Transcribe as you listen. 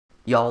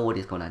Yo, what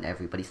is going on,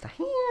 everybody? It's the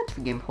Psn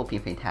Gamertag. Hope you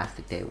have a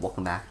fantastic day.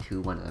 Welcome back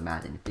to another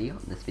Madden video.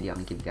 In this video, I'm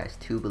going to give you guys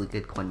two really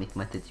good coin making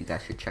methods you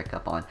guys should check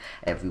up on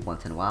every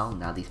once in a while.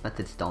 Now, these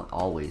methods don't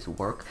always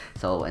work,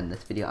 so in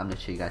this video, I'm going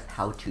to show you guys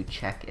how to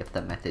check if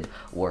the method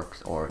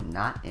works or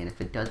not. And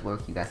if it does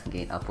work, you guys can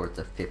gain upwards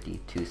of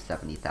 50 to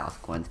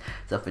 70,000 coins.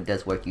 So if it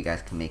does work, you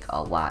guys can make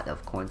a lot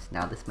of coins.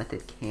 Now, this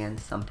method can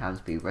sometimes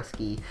be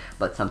risky,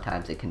 but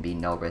sometimes it can be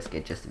no risk.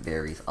 It just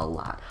varies a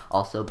lot.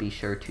 Also, be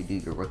sure to do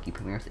your rookie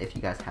premieres if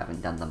you guys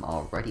haven't done them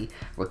already.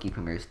 Rookie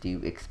premieres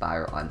do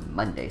expire on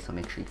Monday, so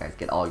make sure you guys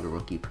get all your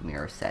rookie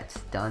premiere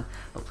sets done.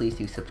 But please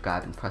do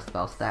subscribe and press the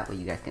bell so that way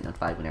you guys get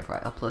notified whenever I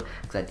upload,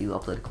 because I do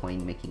upload a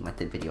coin making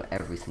method video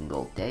every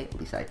single day. At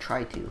least I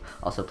try to.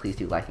 Also, please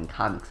do like and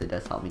comment, because it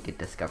does help me get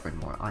discovered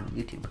more on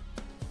YouTube.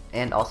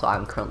 And also,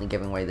 I'm currently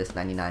giving away this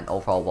 99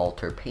 overall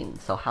Walter Payton.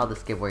 So how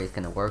this giveaway is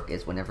going to work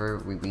is whenever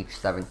we reach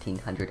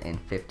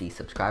 1,750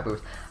 subscribers,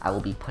 I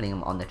will be putting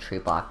them on the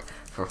trade block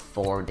for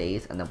 4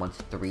 days, and then once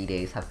 3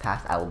 days have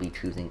passed, I will be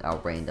choosing a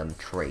random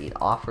trade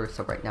offer.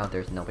 So right now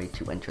there's no way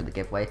to enter the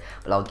giveaway,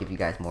 but I'll give you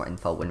guys more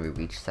info when we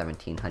reach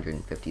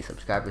 1,750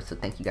 subscribers. So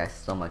thank you guys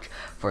so much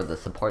for the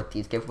support.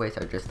 These giveaways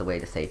are just a way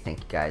to say thank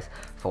you guys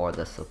for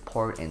the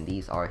support, and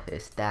these are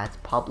his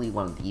stats. Probably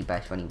one of the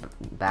best running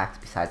backs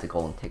besides a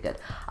golden ticket,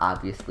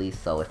 obviously.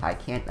 So if I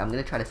can't, I'm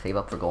going to try to save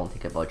up for golden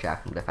ticket Bo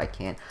Jackson, but if I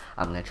can't,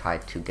 I'm going to try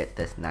to get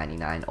this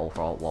 99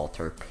 overall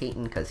Walter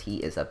Payton, because he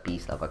is a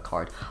beast of a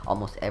card.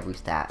 Almost every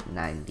stat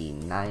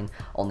 99.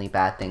 Only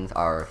bad things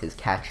are his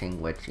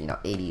catching, which, you know,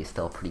 80 is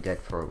still pretty good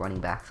for a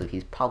running back, so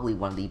he's probably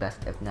one of the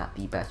best, if not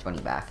the best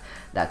running back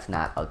that's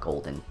not a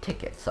golden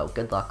ticket. So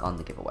good luck on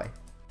the giveaway.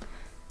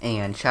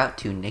 And shout out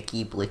to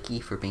Nicky Blicky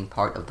for being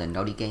part of the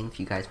Noti Gang. If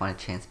you guys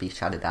want a chance to be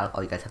shouted out,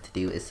 all you guys have to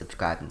do is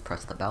subscribe and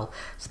press the bell,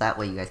 so that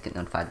way you guys get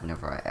notified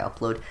whenever I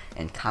upload,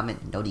 and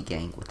comment Noti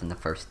Gang within the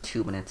first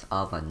 2 minutes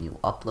of a new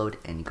upload.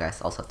 And you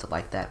guys also have to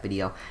like that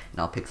video,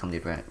 and I'll pick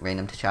somebody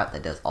random to shout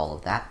that does all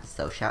of that.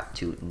 So shout out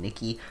to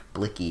Nicky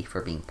Blicky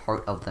for being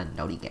part of the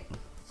Noti Gang.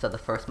 So the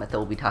first method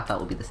we'll be talking about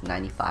will be this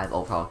 95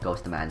 overall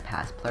Ghost of Madden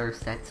Pass player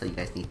set. So you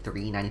guys need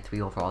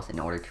 393 overalls in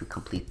order to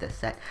complete this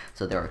set.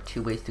 So there are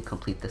two ways to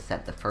complete the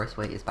set. The first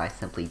way is by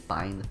simply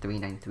buying the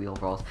 393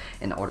 overalls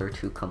in order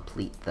to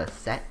complete the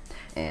set.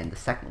 And the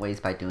second way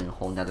is by doing a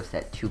whole nother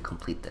set to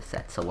complete the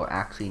set. So we're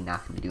actually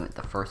not going to be doing it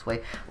the first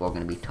way. We're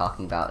going to be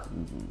talking about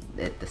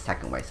it the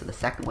second way. So the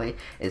second way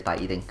is by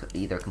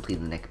either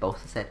completing the Nick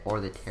Bosa set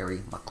or the Terry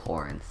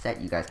McLaurin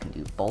set. You guys can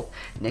do both.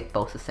 Nick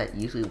Bosa set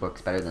usually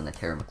works better than the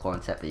Terry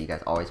McLaurin set, but you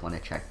guys always want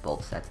to check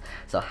both sets.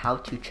 So how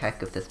to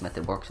check if this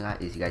method works or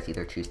not is you guys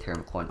either choose Terry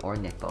McLaurin or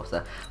Nick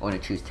Bosa. We're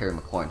going to choose Terry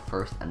McLaurin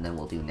first, and then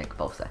we'll do Nick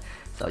Bosa.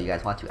 So you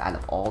guys want to add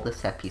up all the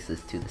set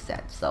pieces to the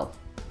set. So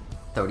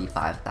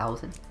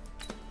 35,000.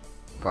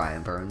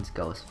 Brian Burns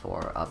goes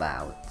for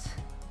about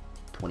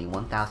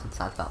 21,000,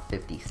 so that's about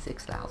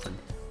 56,000.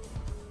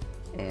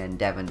 And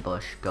Devin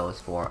Bush goes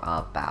for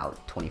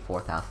about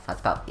 24,000, so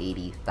that's about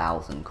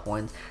 80,000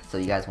 coins. So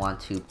you guys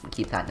want to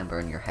keep that number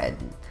in your head.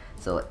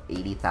 So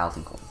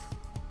 80,000 coins.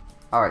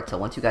 Alright, so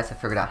once you guys have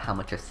figured out how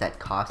much a set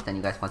costs, then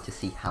you guys want to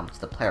see how much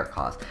the player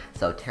costs.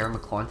 So Terry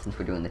McLaurin, since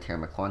we're doing the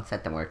Terry McLaurin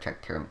set, then we're going to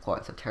check Terry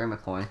McLaurin. So Terry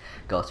McLaurin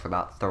goes for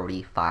about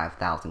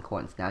 35,000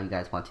 coins. Now you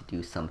guys want to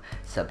do some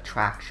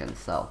subtraction.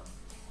 So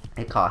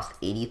it costs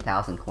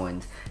 80,000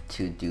 coins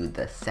to do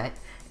the set,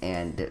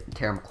 and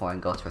Terry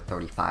McLaurin goes for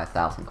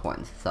 35,000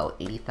 coins. So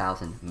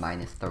 80,000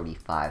 minus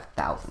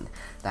 35,000.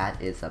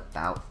 That is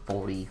about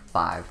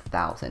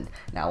 45,000.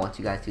 Now once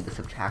you guys do the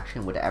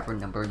subtraction, whatever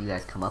number you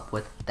guys come up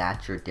with,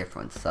 that's your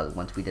difference. So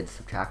once we did the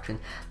subtraction,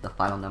 the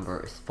final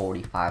number is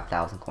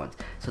 45,000 coins.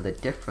 So the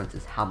difference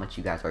is how much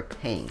you guys are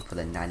paying for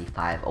the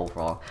 95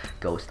 overall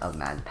Ghost of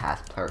Madden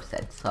Pass player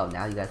set. So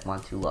now you guys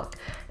want to look,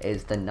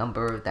 is the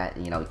number that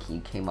you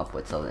came up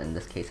with, so in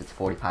this case it's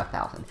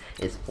 45,000,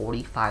 is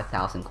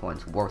 45,000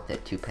 coins worth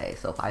it to pay?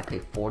 So if I pay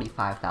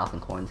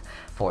 45,000 coins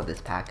for this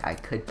pack, I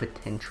could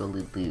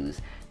potentially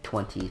lose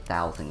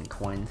 20,000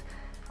 coins,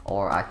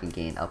 or I can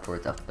gain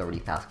upwards of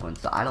 30,000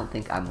 coins. So I don't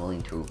think I'm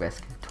willing to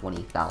risk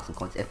 20,000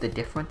 coins. If the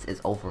difference is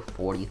over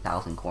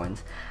 40,000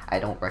 coins, I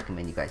don't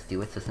recommend you guys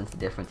do it. So since the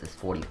difference is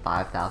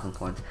 45,000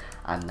 coins,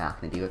 I'm not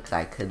going to do it, because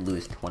I could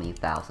lose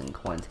 20,000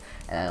 coins,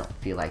 and I don't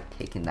feel like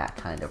taking that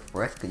kind of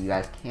risk. You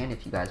guys can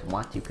if you guys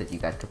want to, because you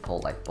guys could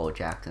pull like Bo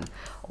Jackson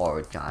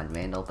or John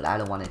Randall, but I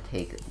don't want to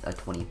take a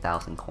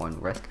 20,000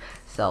 coin risk.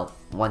 So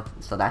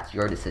that's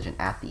your decision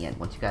at the end.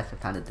 Once you guys have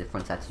found the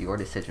difference, that's your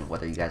decision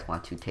whether you guys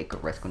want to take a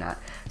risk or not.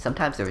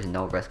 Sometimes there is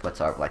no risk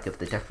whatsoever. Like if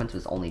the difference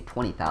was only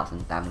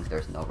 20,000, that means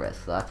there's no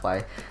risk. So that's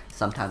why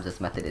sometimes this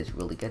method is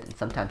really good, and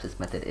sometimes this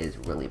method is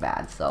really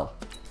bad. So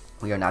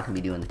we are not going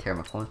to be doing the Terry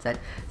McLaurin set.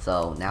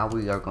 So now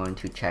we are going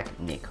to check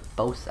Nick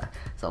Bosa.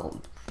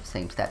 So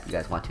same step, you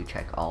guys want to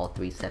check all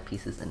 3 set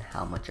pieces and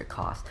how much it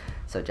costs.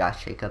 So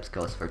Josh Jacobs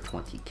goes for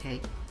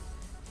 20k.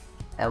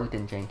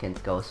 Elgton Jenkins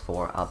goes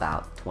for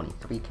about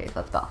 23k, so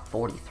that's about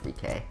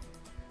 43k.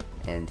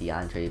 And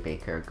DeAndre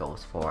Baker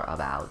goes for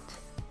about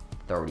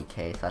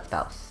 30k, so that's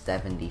about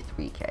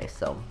 73k.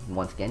 So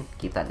once again,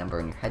 keep that number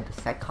in your head.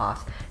 The set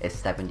cost is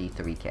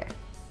 73k.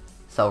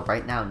 So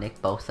right now,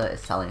 Nick Bosa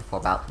is selling for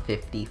about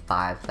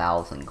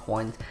 55,000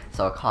 coins.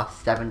 So it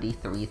costs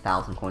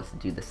 73,000 coins to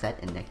do the set,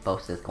 and Nick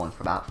Bosa is going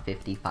for about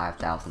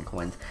 55,000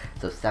 coins.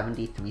 So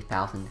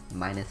 73,000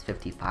 minus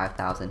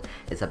 55,000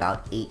 is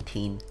about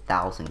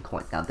 18,000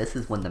 coins. Now this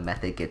is when the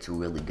method gets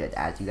really good.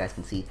 As you guys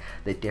can see,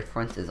 the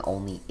difference is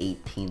only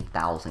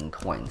 18,000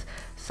 coins.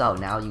 So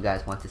now you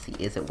guys want to see,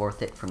 is it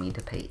worth it for me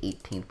to pay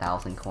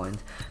 18,000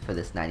 coins for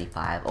this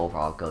 95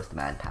 overall Ghost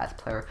Madden Pass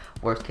player?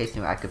 Worst case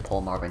scenario, I could pull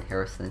Marvin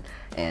Harrison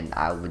and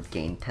I would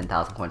gain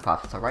 10,000 coin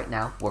profit. So right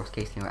now, worst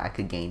case scenario, I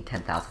could gain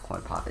 10,000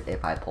 coin profit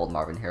if I pulled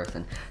Marvin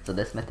Harrison. So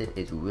this method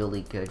is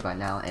really good right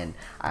now, and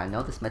I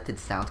know this method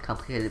sounds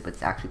complicated, but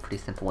it's actually pretty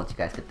simple once you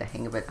guys get the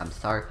hang of it. I'm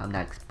sorry if I'm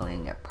not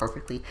explaining it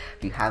perfectly.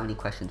 If you have any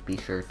questions, be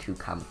sure to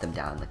comment them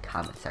down in the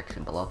comment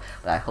section below,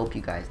 but I hope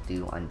you guys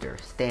do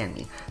understand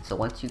me. So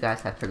once you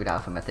guys have figured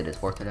out if a method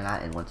is worth it or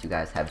not, and once you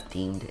guys have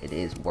deemed it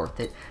is worth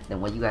it, then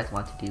what you guys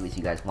want to do is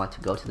you guys want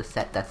to go to the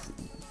set that's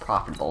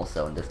profitable.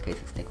 So in this case,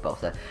 it's Nick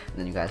Bosa, and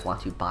then you guys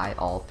want to buy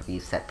all 3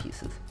 set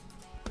pieces.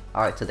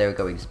 Alright, so there we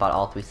go. We just bought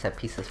all 3 set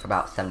pieces for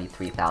about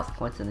 73,000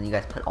 coins, and then you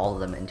guys put all of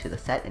them into the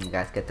set, and you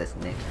guys get this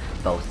Nick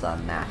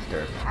Bosa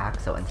Master Pack.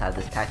 So inside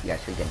this pack, you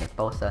guys should get Nick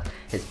Bosa,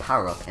 his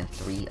power up, and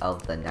 3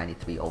 of the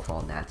 93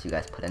 overall nats you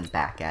guys put in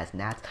back as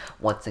nats.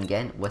 Once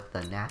again, with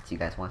the nats, you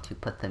guys want to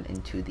put them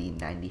into the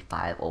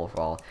 95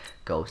 overall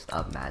Ghost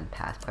of Madden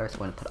Pass player. So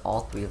we're going to put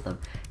all 3 of them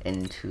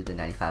into the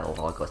 95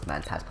 overall Ghost of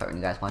Madden Pass player, and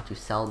you guys want to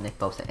sell Nick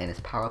Bosa and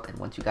his power up, and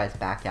once you guys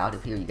back out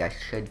of here, you guys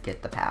should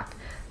get the pack.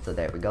 So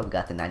there we go, we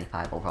got the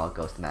 95 overall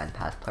Ghost of Madden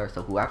Pass player.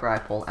 So whoever I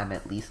pull, I'm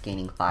at least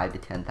gaining 5 to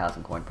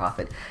 10,000 coin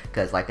profit,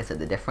 because like I said,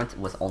 the difference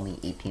was only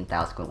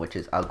 18,000 coin, which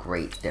is a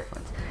great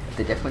difference. If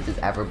the difference is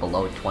ever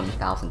below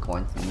 20,000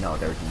 coins, no,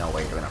 there's no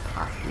way they're going to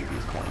possibly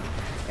lose coins.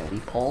 And we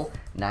pull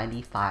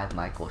 95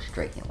 Michael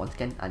Strahan. Once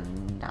again,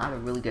 not a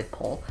really good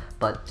pull,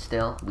 but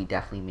still, we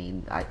definitely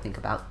made, I think,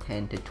 about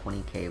 10 to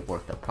 20k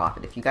worth of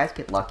profit. If you guys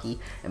get lucky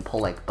and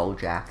pull like Bo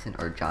Jackson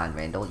or John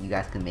Randall, you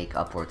guys can make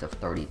upwards of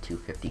 30 to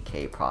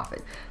 50k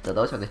profit. So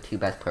those are the 2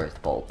 best players to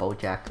pull, Bo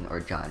Jackson or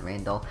John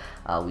Randall.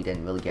 We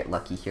didn't really get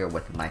lucky here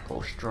with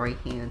Michael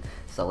Strahan,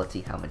 so let's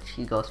see how much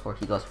he goes for.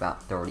 He goes for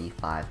about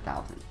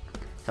 35,000.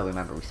 So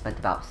remember, we spent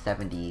about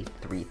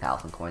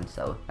 73,000 coins,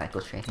 so Michael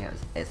Strahan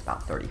is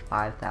about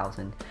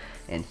 35,000,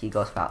 and he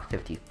goes for about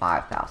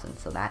 55,000,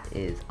 so that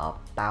is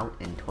about,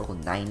 in total,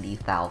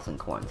 90,000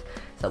 coins.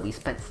 So we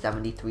spent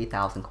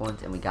 73,000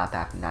 coins, and we got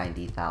back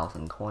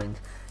 90,000 coins,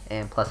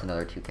 and plus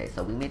another 2k.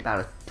 So we made about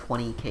a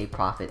 20k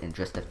profit in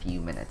just a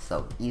few minutes.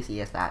 So easy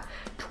as that,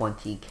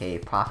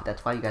 20k profit.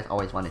 That's why you guys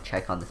always want to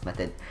check on this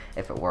method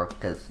if it worked,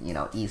 because, you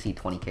know, easy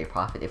 20k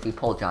profit. If we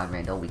pulled John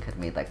Randall, we could have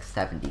made like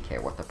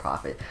 70k worth of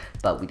profit,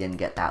 but we didn't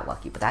get that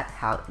lucky. But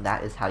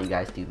that is how you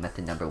guys do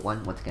method number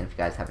 1. Once again, if you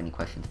guys have any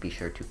questions, be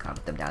sure to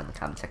comment them down in the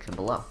comment section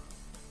below.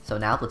 So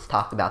now let's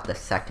talk about the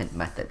second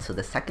method. So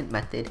the second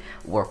method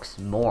works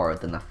more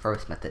than the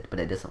first method, but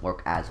it doesn't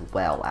work as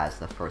well as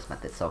the first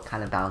method. So it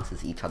kind of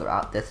balances each other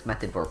out. This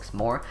method works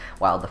more,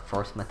 while the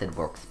first method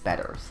works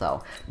better.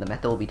 So the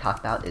method we'll be talking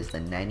about is the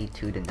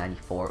 92 to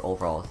 94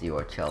 overall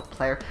zero chill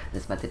player.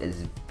 This method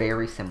is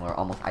very similar,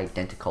 almost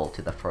identical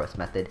to the first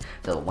method.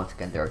 So once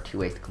again, there are 2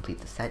 ways to complete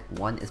the set.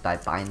 One is by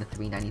buying the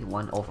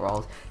 391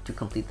 overalls to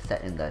complete the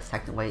set, and the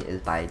second way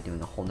is by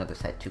doing a whole nother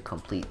set to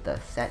complete the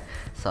set.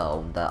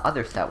 So the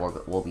other set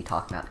we'll be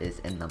talking about is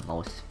in the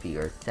Most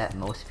Feared set,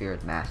 Most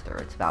Feared Master.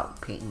 It's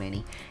about Peyton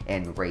Manning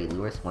and Ray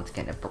Lewis. Once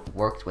again, it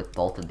works with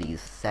both of these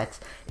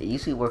sets. It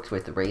usually works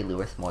with Ray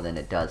Lewis more than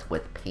it does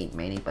with Peyton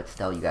Manning, but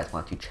still, you guys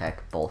want to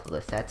check both of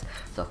the sets.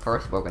 So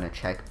first, we're going to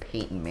check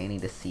Peyton Manning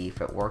to see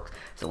if it works.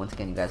 So once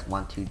again, you guys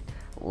want to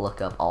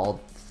look up all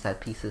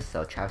set pieces.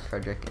 So Travis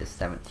Frederick is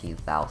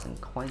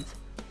 17,000 coins.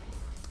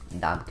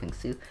 Ndamukong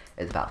Suh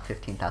is about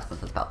 15,000 coins,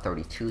 so it's about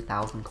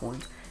 32,000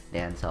 coins.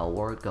 Denzel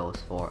Ward goes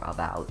for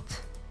about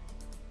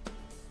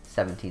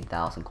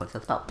 17,000 coins.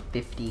 That's about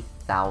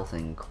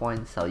 50,000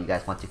 coins. So you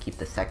guys want to keep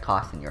the set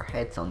cost in your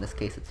head. So in this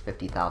case, it's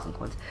 50,000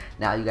 coins.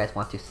 Now you guys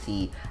want to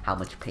see how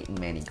much Peyton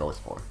Manning goes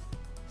for.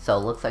 So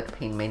it looks like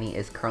Peyton Manning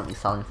is currently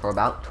selling for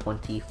about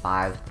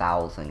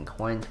 25,000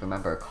 coins.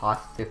 Remember, it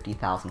costs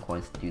 50,000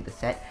 coins to do the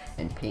set,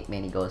 and Peyton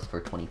Manning goes for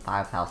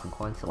 25,000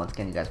 coins. So once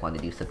again, you guys want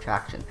to do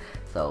subtraction.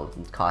 So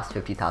it costs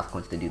 50,000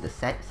 coins to do the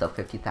set. So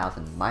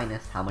 50,000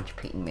 minus how much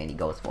Peyton Manning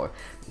goes for.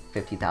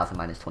 50,000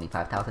 minus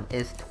 25,000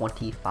 is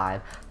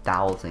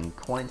 25,000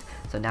 coins.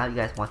 So now you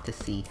guys want to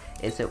see,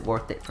 is it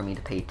worth it for me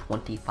to pay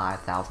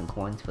 25,000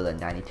 coins for the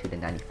 92 to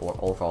 94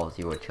 overall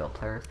zero chill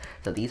players?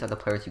 So these are the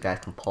players you guys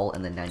can pull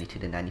in the 92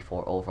 to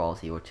 94 overall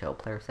zero chill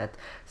player set.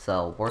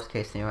 So worst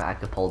case scenario, I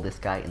could pull this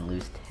guy and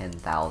lose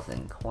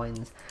 10,000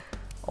 coins.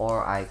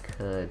 Or I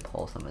could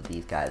pull some of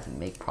these guys and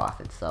make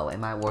profit. So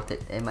am I worth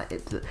it?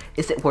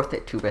 Is it worth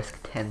it to risk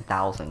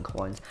 10,000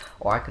 coins?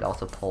 Or I could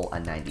also pull a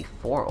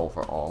 94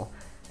 overall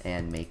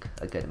and make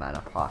a good amount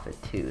of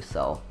profit too.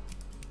 So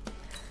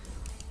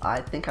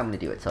I think I'm going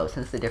to do it. So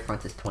since the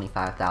difference is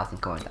 25,000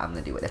 coins, I'm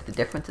going to do it. If the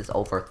difference is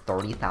over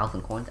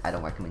 30,000 coins, I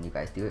don't recommend you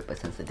guys do it. But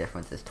since the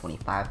difference is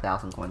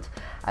 25,000 coins,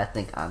 I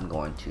think I'm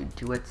going to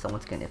do it. So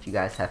once again, if you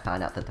guys have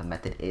found out that the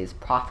method is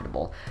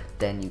profitable,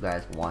 then you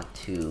guys want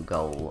to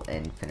go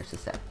and finish the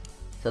set.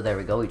 So there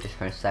we go, we just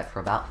finished that for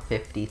about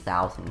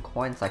 50,000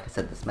 coins. Like I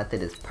said, this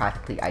method is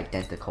practically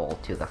identical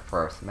to the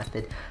first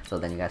method. So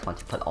then you guys want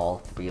to put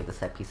all 3 of the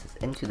set pieces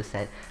into the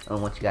set. And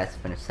once you guys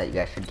finish the set, you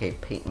guys should get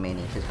Peyton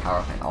Manning, his power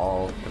up, and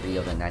all 3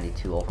 of the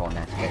 92 overall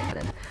nats you guys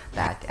put in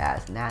back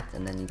as nats.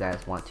 And then you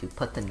guys want to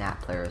put the nat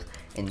players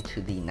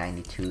into the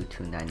 92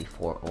 to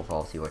 94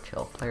 overall Zero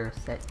Chill player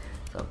set.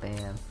 So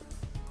bam,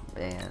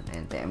 bam,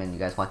 and bam. And you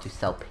guys want to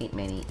sell Peyton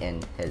Manning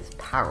in his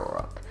power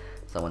up.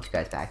 So once you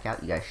guys back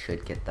out, you guys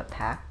should get the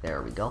pack.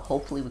 There we go.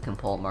 Hopefully we can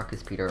pull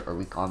Marcus Peter or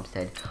Rick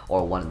Armstead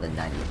or one of the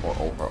 94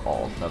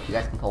 overall. So if you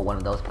guys can pull one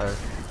of those players,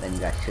 then you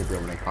guys should be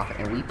able to make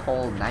profit. And we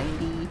pull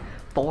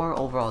 94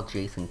 overall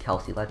Jason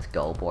Kelce. Let's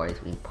go,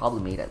 boys. We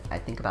probably made it, I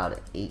think, about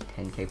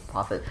 8-10k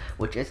profit,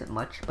 which isn't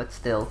much, but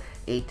still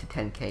 8 to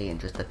 10k in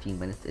just a few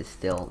minutes is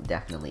still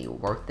definitely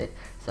worth it.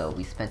 So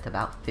we spent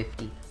about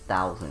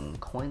 50,000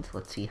 coins.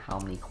 Let's see how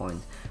many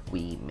coins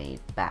we made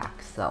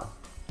back. So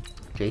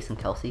Jason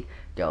Kelce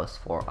goes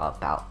for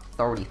about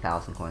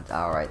 30,000 coins.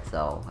 Alright,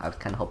 so I was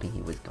kind of hoping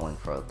he was going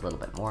for a little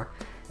bit more.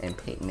 And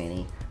Peyton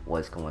Manning he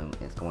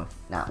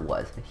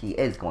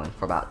is going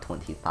for about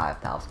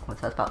 25,000 coins.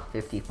 So that's about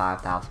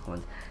 55,000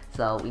 coins.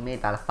 So we made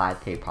about a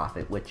 5k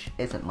profit, which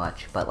isn't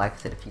much. But like I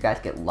said, if you guys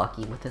get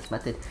lucky with this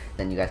method,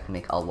 then you guys can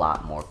make a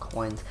lot more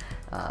coins.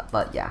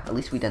 But yeah, at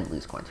least we didn't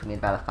lose coins. We made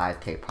about a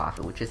 5k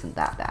profit, which isn't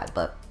that bad.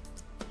 But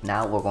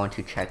now we're going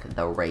to check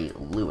the Ray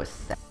Lewis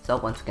set. So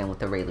once again, with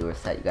the Ray Lewis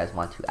set, you guys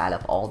want to add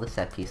up all the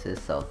set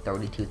pieces. So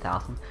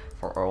 32,000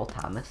 for Earl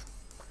Thomas,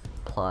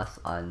 plus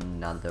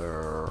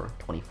another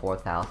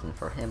 24,000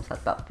 for him. So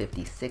that's about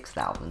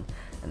 56,000.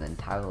 And then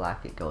Tyler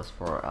Lockett goes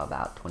for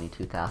about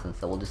 22,000.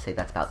 So we'll just say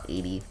that's about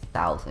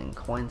 80,000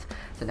 coins.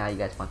 So now you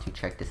guys want to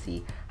check to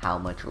see how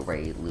much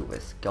Ray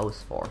Lewis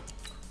goes for.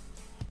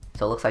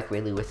 So it looks like Ray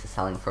Lewis is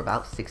selling for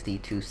about 60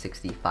 to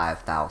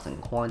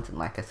 65,000 coins, and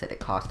like I said, it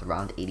cost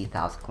around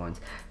 80,000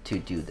 coins to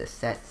do this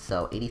set.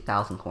 So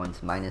 80,000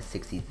 coins minus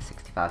 60 to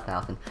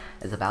 65,000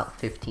 is about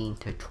 15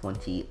 to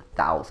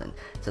 20,000.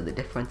 So the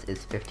difference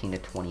is 15 to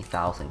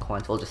 20,000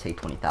 coins. We'll just say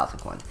 20,000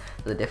 coins.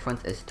 So the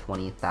difference is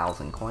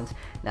 20,000 coins.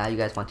 Now you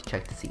guys want to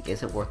check to see,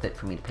 is it worth it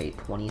for me to pay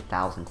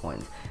 20,000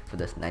 coins for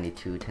this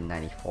 92 to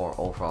 94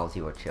 overall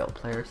Zero Chill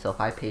player? So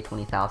if I pay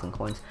 20,000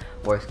 coins,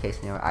 worst case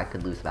scenario, I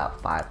could lose about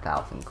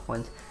 5,000 coins.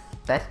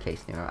 Best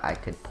case scenario, I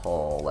could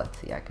pull, let's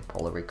see, I could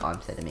pull a Rick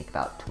Armstead and make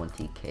about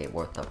 20k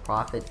worth of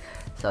profit.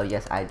 So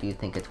yes, I do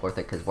think it's worth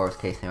it, because worst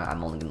case scenario,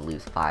 I'm only going to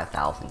lose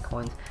 5,000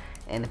 coins.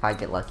 And if I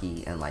get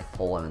lucky and like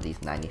pull one of these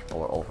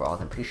 94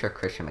 overalls, I'm pretty sure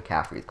Christian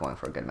McCaffrey is going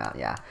for a good amount,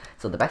 yeah.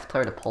 So the best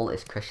player to pull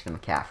is Christian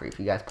McCaffrey. If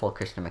you guys pull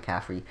Christian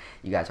McCaffrey,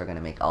 you guys are going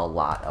to make a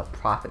lot of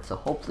profit. So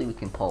hopefully we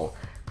can pull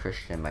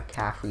Christian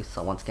McCaffrey.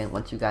 So once again,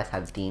 once you guys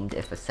have deemed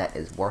if a set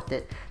is worth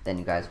it, then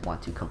you guys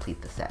want to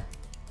complete the set.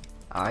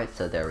 Alright,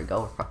 so there we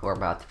go. We're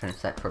about to finish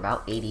that for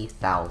about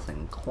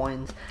 80,000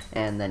 coins.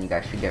 And then you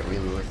guys should get Ray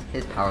Lewis,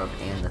 his power up,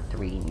 and the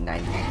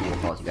 392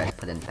 overalls you guys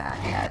put in back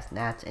as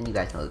nats. And you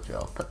guys know the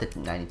drill. Put the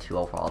 92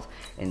 overalls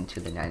into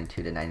the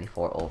 92 to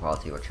 94 overall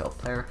Zero Chill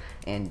player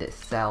and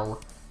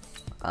sell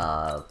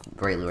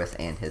Ray Lewis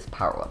and his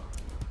power up.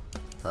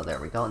 So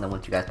there we go, and then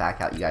once you guys back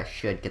out, you guys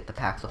should get the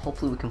pack. So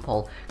hopefully we can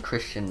pull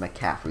Christian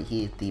McCaffrey.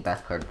 He is the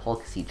best player to pull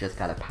because he just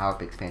got a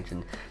power-up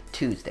expansion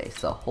Tuesday.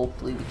 So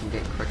hopefully we can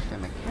get Christian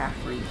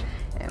McCaffrey,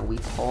 and we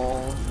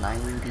pull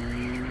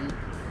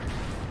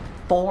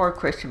 94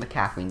 Christian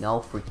McCaffrey.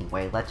 No freaking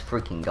way. Let's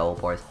freaking go,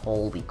 boys.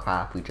 Holy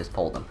crap, we just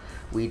pulled him.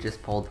 We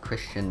just pulled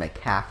Christian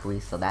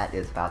McCaffrey, so that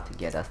is about to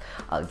get us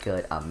a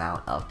good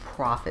amount of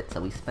profit.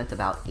 So we spent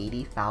about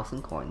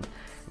 80,000 coins.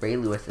 Ray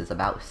Lewis is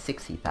about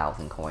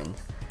 60,000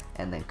 coins.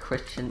 And then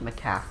Christian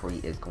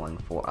McCaffrey is going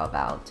for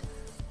about,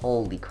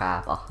 holy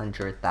crap,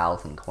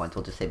 100,000 coins.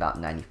 We'll just say about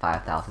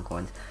 95,000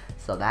 coins.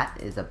 So that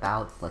is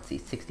about, let's see,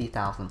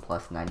 60,000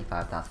 plus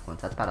 95,000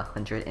 coins. That's about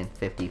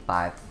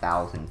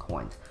 155,000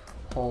 coins.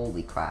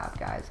 Holy crap,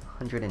 guys.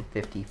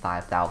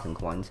 155,000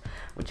 coins,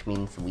 which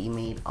means we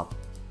made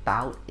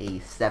about a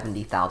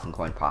 70,000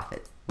 coin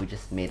profit. We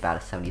just made about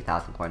a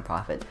 70,000 coin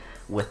profit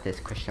with this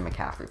Christian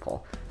McCaffrey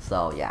pull.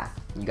 So yeah,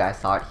 you guys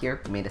saw it here.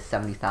 We made a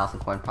 70,000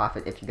 coin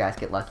profit. If you guys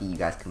get lucky, you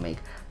guys can make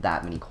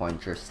that many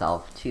coins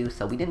yourself too.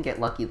 So we didn't get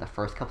lucky the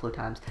first couple of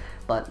times,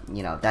 but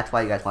you know, that's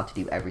why you guys want to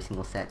do every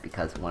single set,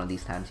 because one of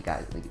these times you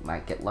guys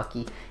might get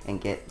lucky and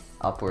get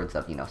upwards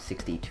of, you know,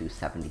 60 to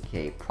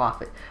 70k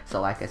profit. So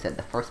like I said,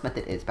 the first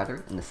method is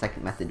better and the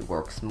second method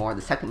works more.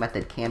 The second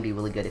method can be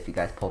really good if you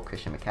guys pull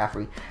Christian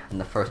McCaffrey, and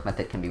the first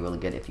method can be really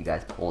good if you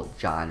guys pull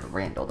John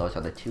Randall. Those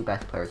are the two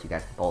best players you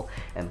guys can pull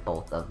in both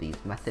both of these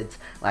methods.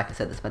 Like I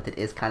said, this method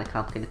is kind of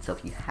complicated, so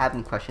if you have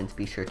any questions,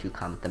 be sure to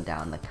comment them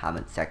down in the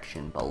comment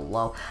section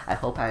below. I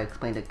hope I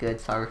explained it good.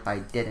 Sorry if I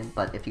didn't,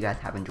 but if you guys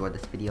have enjoyed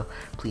this video,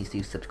 please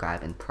do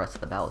subscribe and press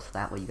the bell so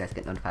that way you guys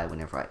get notified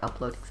whenever I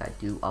upload, because I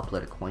do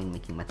upload a coin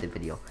making method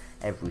video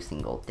every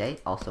single day.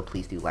 Also,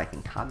 please do like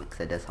and comment,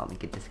 because it does help me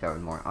get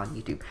discovered more on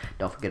YouTube.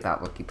 Don't forget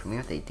about Rookie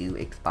Premiere. They do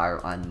expire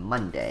on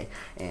Monday.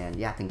 And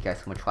yeah, thank you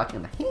guys so much for watching.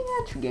 I'm the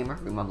Psn Gamer.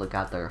 Remember, look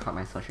out there, heart,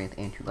 mind, soul, strength,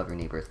 and to love your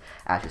neighbors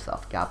as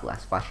yourself. God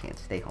bless. Wash your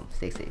hands. Stay home.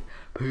 Stay safe.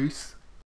 Peace.